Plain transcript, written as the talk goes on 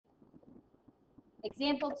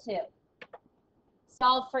Example 2,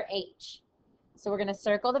 solve for h. So we're going to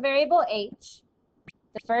circle the variable h.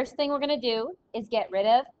 The first thing we're going to do is get rid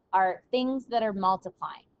of our things that are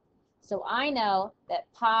multiplying. So I know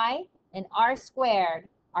that pi and r squared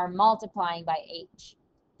are multiplying by h.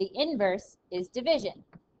 The inverse is division.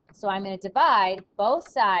 So I'm going to divide both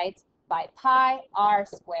sides by pi r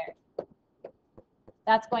squared.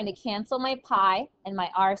 That's going to cancel my pi and my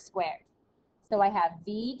r squared. So I have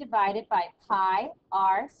v divided by pi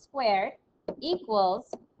r squared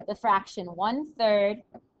equals the fraction 1/3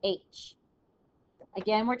 h.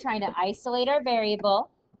 Again, we're trying to isolate our variable.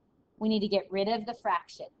 We need to get rid of the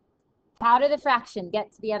fraction. How did the fraction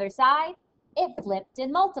get to the other side? It flipped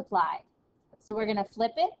and multiplied. So we're going to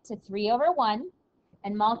flip it to 3/1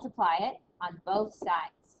 and multiply it on both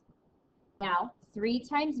sides. Now, 3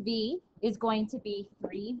 times v is going to be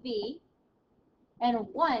 3v, and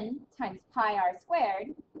 1 times pi r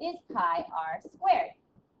squared is pi r squared,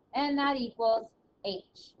 and that equals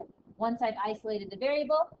h. Once I've isolated the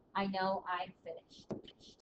variable, I know I'm finished.